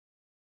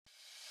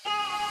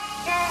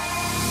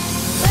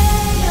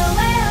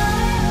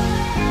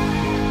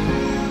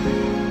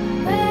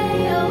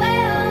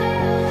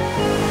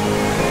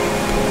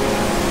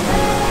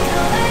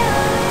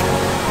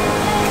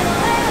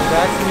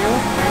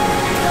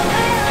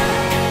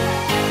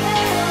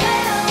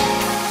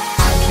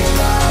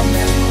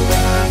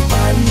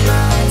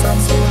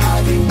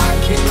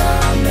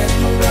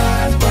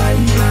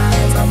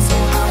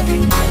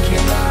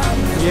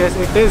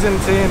It is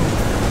insane.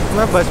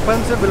 मैं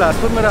बचपन से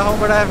बिलासपुर में रहा हूँ,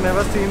 but I have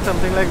never seen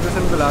something like this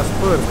in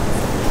Bilaspur.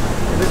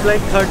 It is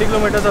like 30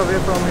 kilometers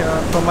away from here,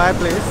 from my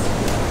place.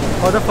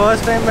 For the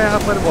first time मैं यहाँ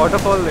पर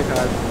waterfall देखा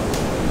है,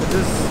 which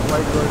is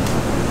quite good.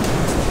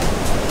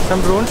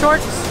 Some drone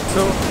shots.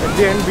 So at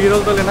the end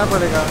B-roll तो लेना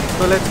पड़ेगा.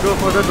 So let's go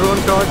for the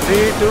drone shot.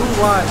 3, 2,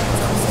 1.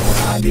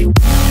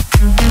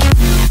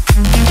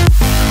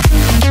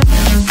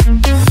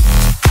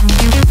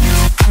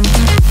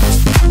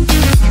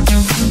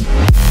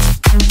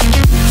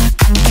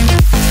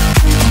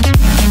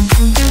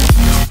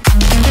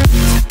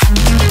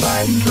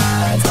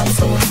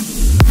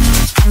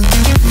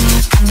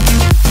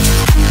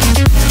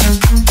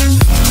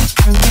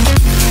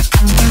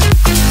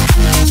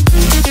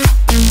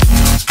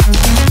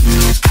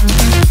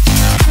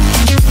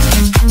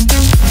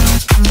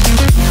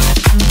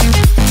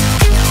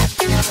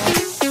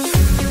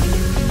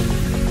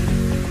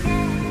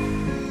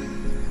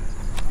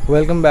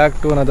 Welcome back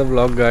to another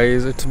vlog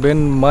guys. It's been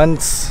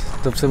months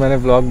जब से मैंने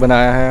व्लॉग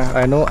बनाया है.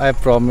 I know I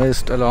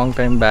promised a long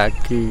time back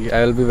कि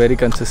I will be very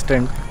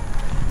consistent,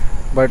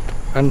 but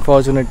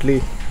unfortunately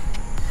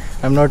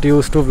I am not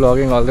used to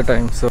vlogging all the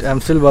time, so I am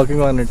still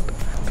working on it.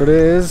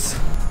 Today is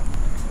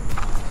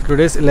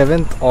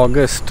 11th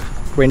August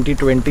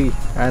 2020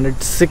 and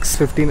it's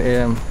 6:15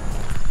 AM.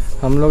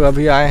 हम लोग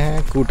अभी आए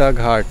हैं कूटा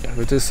घाट,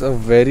 which is a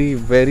very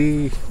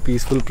very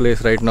peaceful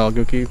place right now,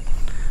 क्योंकि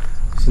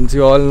since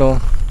you all know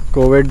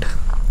Covid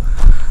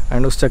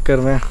and उस चक्कर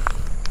में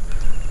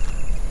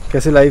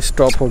कैसे लाइफ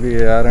स्टॉप हो गई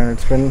है यार. And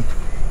it's been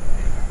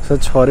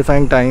such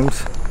horrifying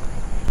times,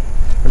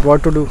 but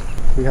what to do,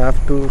 we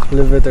have to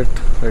live with it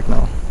right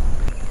now.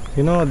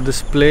 You know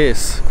this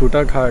place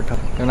कुटाघाट,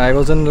 and I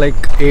was in like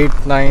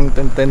 8th,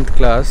 9th and 10th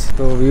class,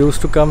 तो we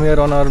used to come here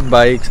on our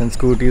bikes and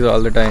scooties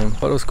all the time.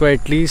 और उसको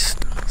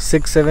at least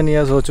 6-7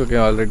 years हो चुके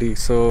हैं already,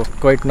 so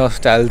quite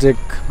nostalgic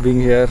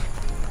being here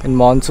in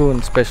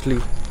monsoon specially.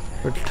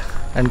 But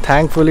and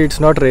thankfully it's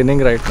not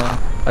raining right now.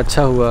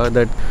 अच्छा हुआ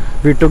that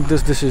we took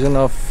this decision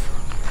of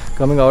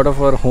coming out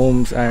of our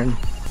homes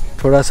and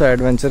थोड़ा सा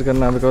adventure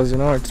करना, because you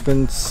know it's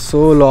been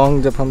so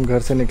long जब हम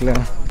घर से निकले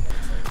हैं.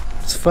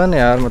 It's fun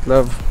यार,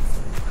 मतलब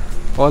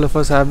all of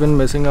us have been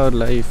missing our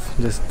life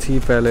जैसे थी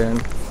पहले,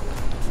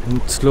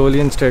 and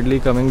slowly and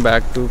steadily coming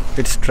back to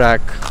its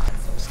track.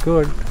 It's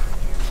good,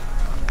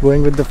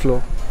 going with the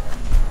flow.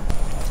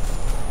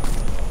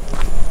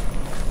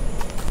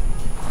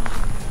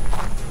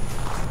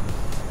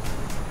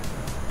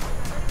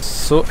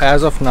 So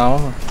as of now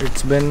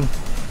it's been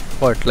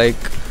what,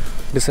 like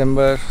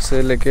December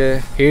से लेके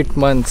 8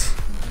 months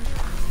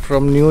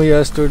from New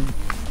Year's to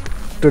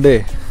today,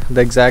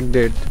 the exact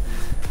date.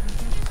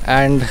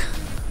 And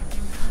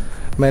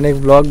मैंने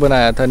एक vlog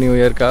बनाया था New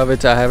Year का,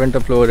 which I haven't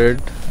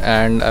uploaded,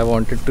 and I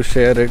wanted to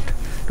share it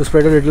to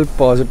spread a little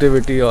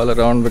positivity all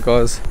around,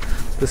 because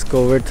this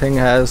COVID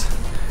thing has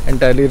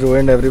entirely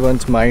ruined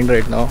everyone's mind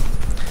right now.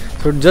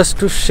 So just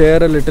to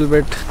share a little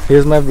bit,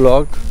 here's my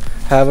vlog.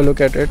 Have a look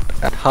at it,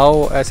 how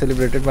I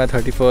celebrated my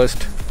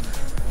 31st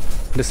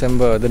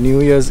December, the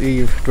New Year's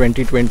Eve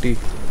 2020.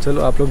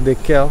 चलो आप लोग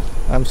देख के आओ.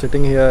 I'm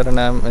sitting here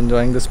and I'm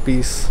enjoying this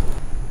peace.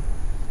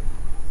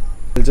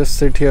 I'll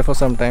just sit here for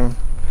some time.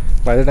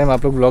 By the time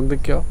आप लोग vlog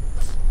देख के आओ.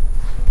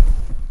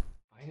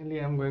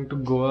 Finally I'm going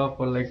to Goa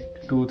for like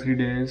 2-3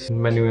 days.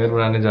 मैं New Year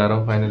मनाने जा रहा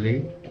हूँ finally.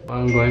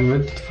 I'm going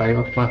with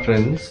 5 of my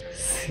friends.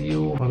 See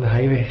you on the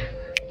highway.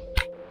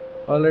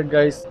 Alright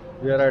guys.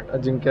 We are at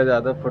Ajinkya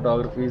Jadhav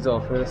Photography's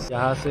office.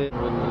 यहाँ से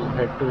we'll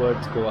head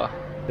towards Goa.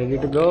 Ready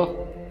to go?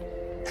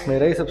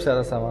 मेरा ही सबसे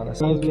ज़्यादा सामान है.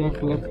 Guys, we have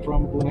left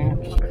from Pune.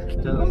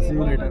 चलो, see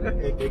you later.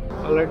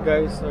 Alright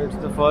guys, so it's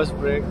the first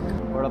break,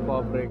 vada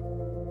pav break.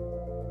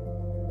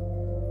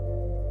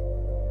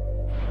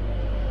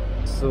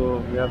 So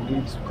we have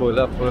reached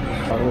Kolhapur.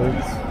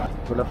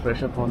 थोड़ा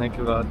fresh up होने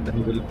के बाद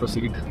then we'll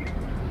proceed.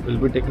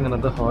 We'll be taking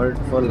another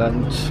halt for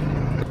lunch.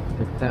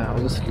 देखते हैं. I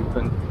was just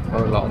sleeping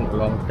for a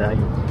long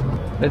time.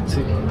 Let's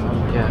see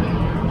क्या है.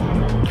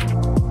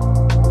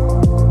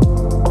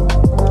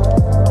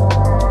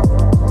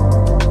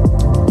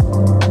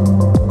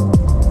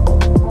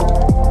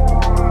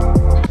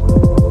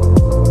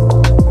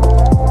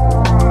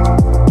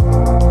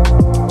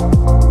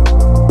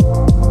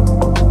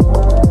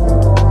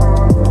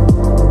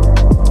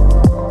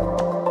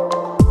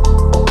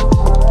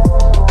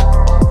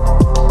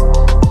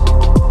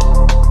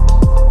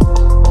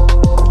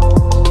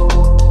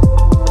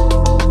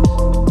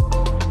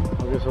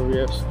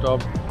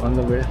 Stopped on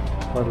the way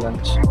for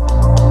lunch.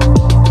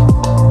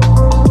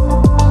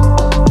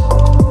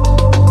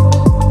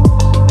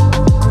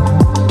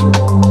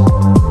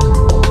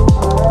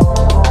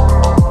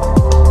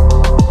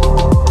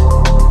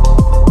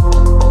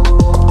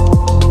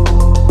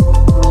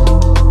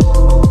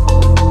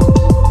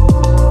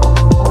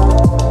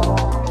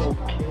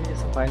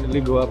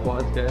 Finally Goa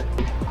पहुंच गए.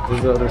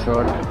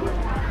 रिजॉर्ट,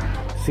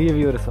 सी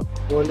व्यू रिसोर्ट.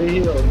 बोले ही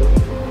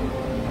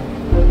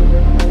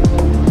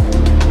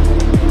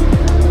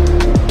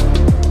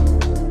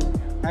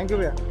थैंक यू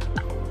भैया.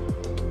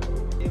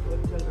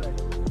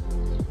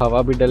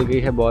 हवा भी डल गई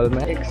है बॉल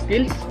में। एक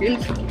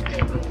skills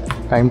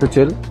time to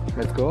chill,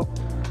 let's go.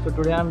 तो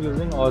today I am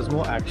using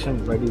osmo action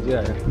by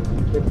DJI।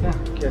 देखते हैं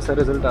कैसा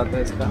रिजल्ट आता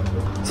है इसका।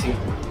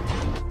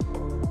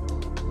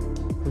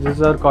 This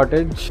is our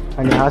cottage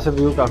and यहाँ से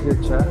व्यू काफ़ी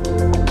अच्छा है।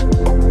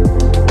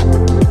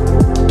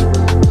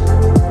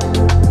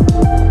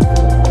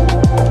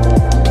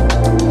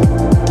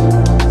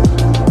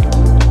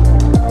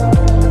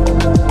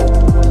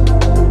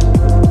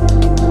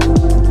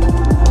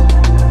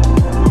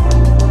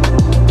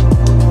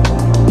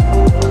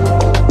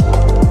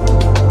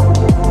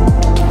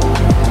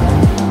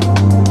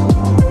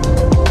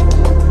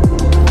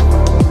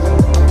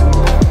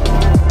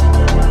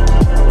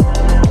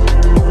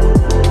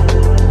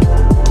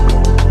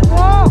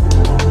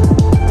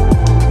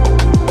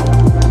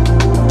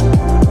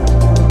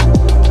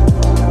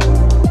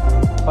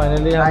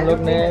 फाइनली हम लोग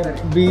ने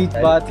बीच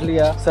बात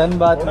लिया, सन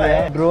बात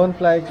लिया, ड्रोन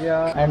फ्लाई किया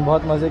एंड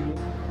बहुत मजे की।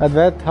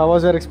 अद्वैत, हाउ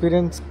वाज योर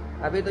एक्सपीरियंस?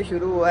 अभी तो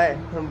शुरू हुआ है,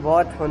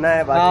 बहुत होना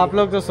है बाकी। आप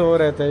लोग तो सो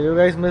रहे थे, you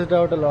guys missed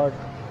out a lot.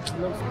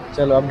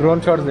 चलो अब ड्रोन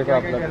शॉट्स देखो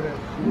आप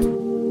लोग।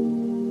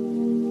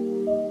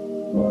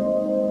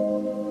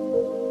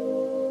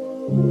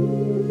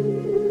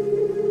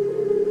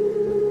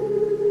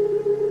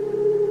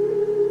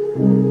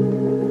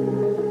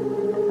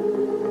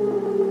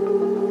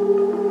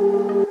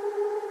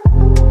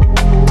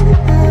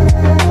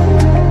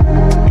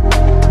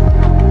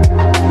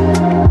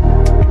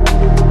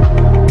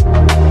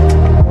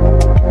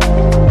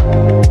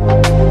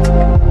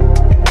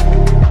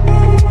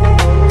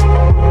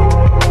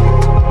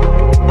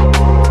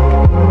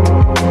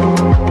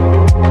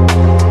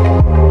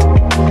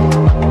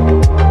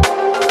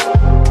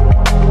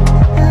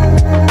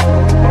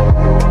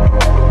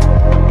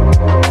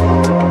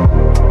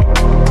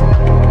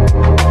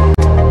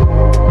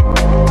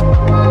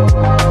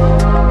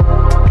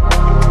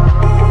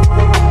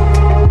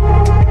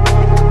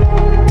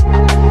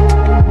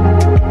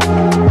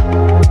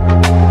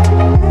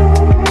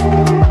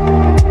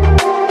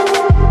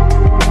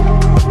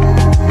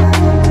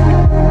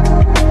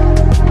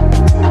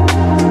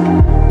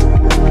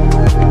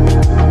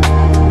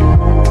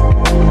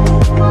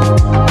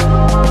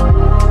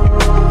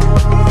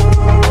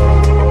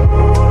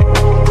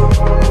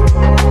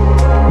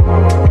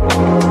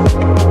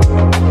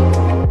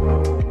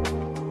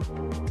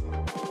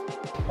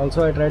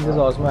 Also, I tried this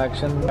Osmo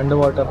action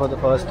underwater for the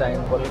first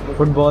time.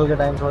 Football के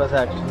time थोड़ा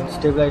सा action.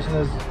 Stabilization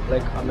is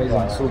like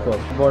amazing, super.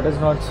 Water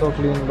is not so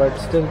clean,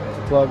 but still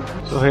worked.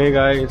 So hey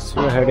guys,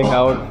 we're heading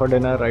out for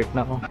dinner right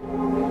now.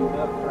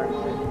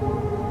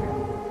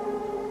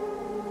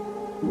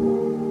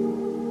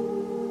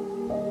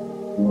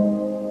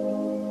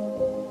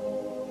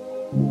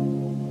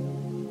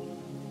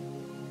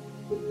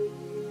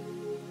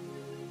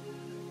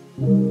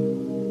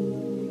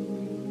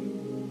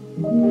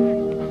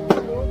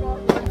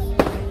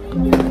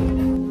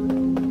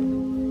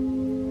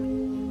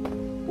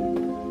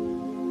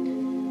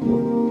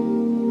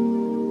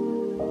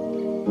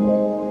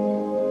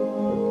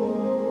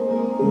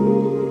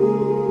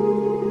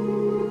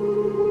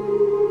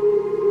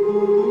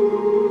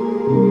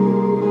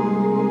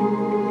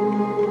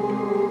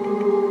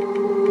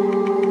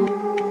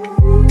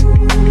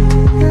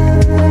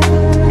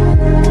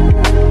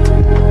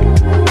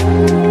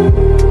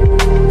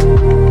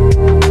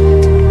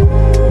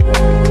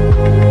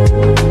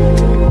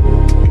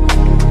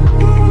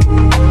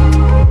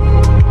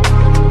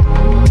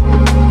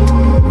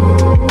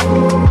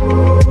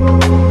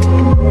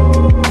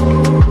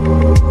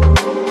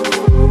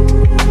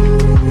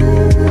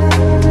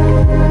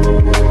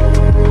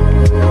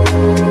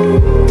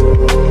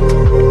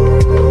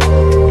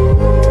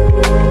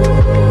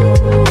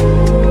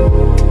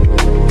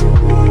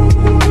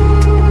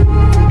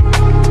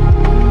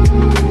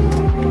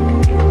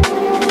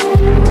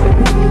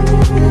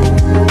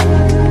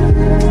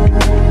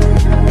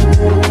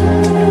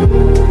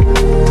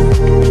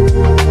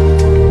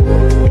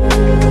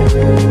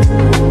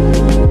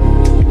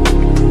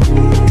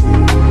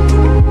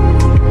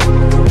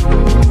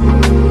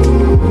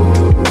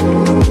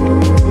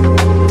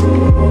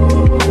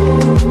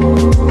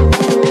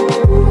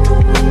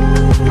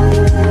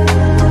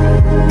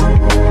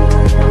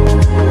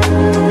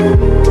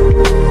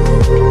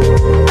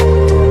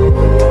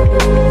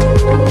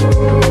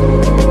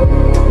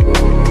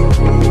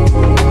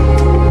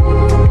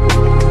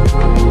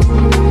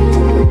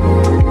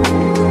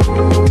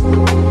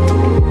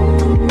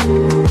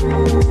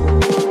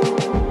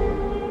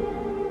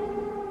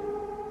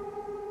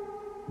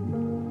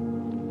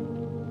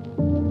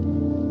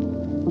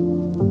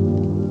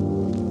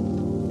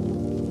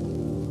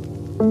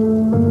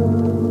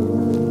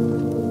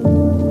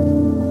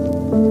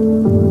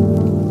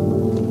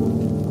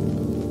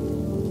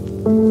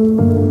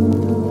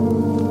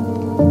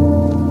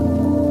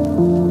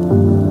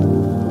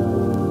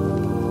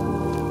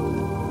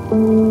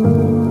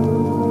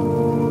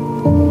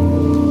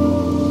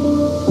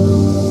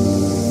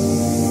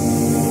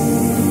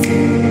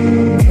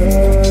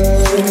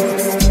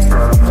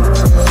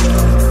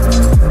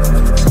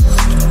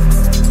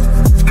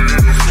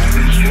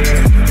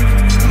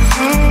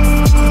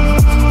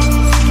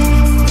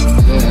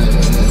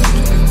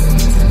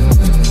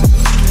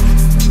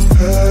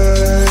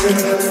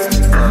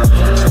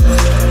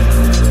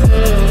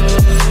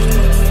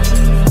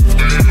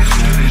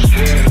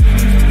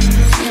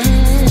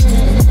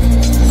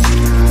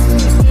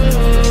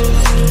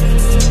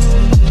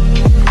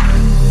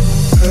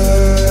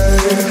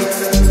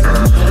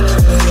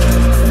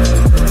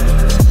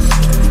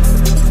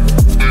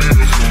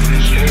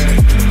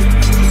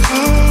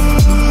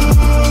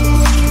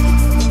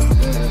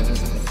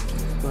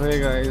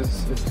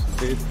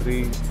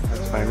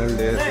 final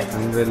days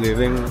and we're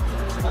leaving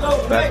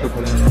back to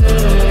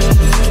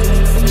Pune.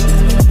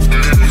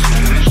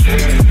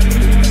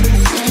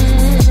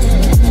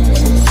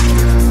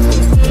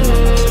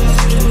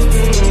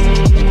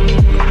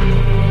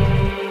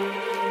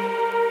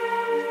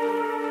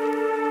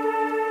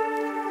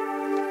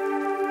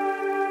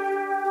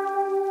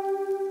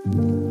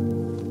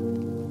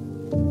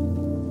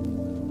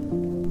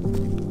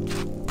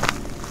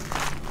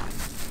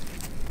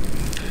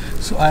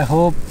 So I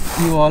hope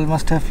you all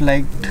must have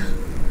liked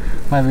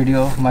my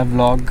video, my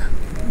vlog,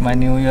 my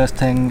New Year's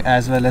thing,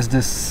 as well as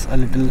this a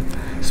little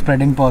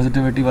spreading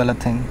positivity wala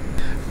thing.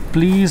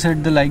 Please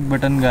hit the like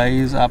button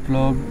guys. आप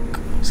लोग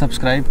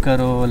subscribe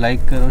करो,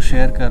 like करो,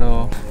 share करो.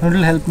 It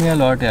will help me a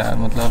lot यार.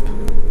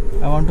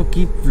 मतलब I want to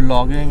keep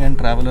vlogging and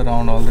travel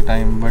around all the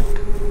time, but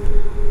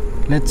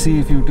let's see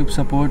if YouTube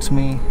supports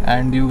me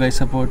and you guys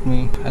support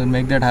me. I'll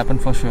make that happen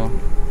for sure.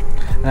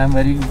 And I'm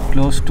very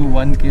close to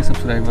 1k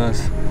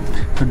subscribers.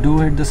 So do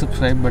hit the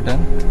subscribe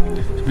button.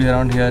 It'll be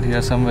around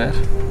here somewhere,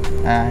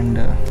 and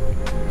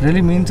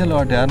really means a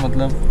lot yaar.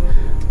 Matlab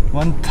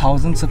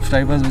 1000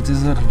 subscribers, which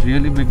is a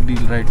really big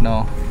deal right now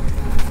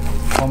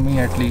for me,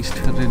 at least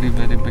a really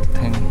very big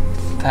thing.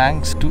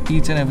 Thanks to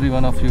each and every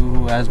one of you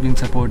who has been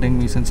supporting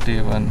me since day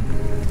one.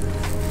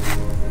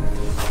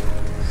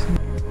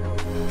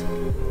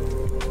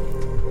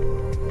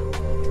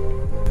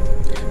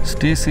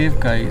 Stay safe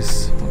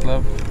guys.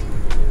 Matlab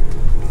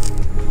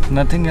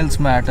nothing else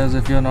matters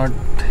if you're not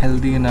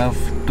healthy enough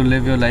to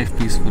live your life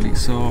peacefully.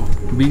 So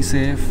be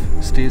safe,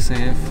 stay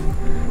safe,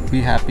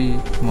 be happy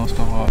most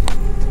of all.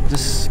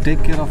 Just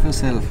take care of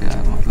yourself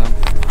यार. मतलब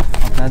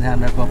अपना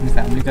ध्यान रखो, अपनी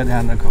family का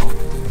ध्यान रखो,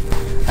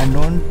 and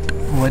don't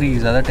worry,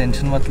 ज़्यादा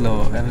टेंशन मत लो.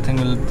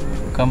 Everything will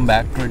come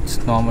back to its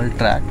normal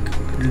track.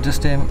 It'll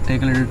just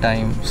take a little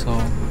time.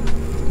 So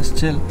just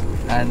chill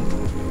and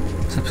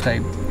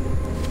subscribe.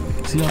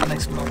 See you on the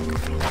next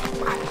vlog.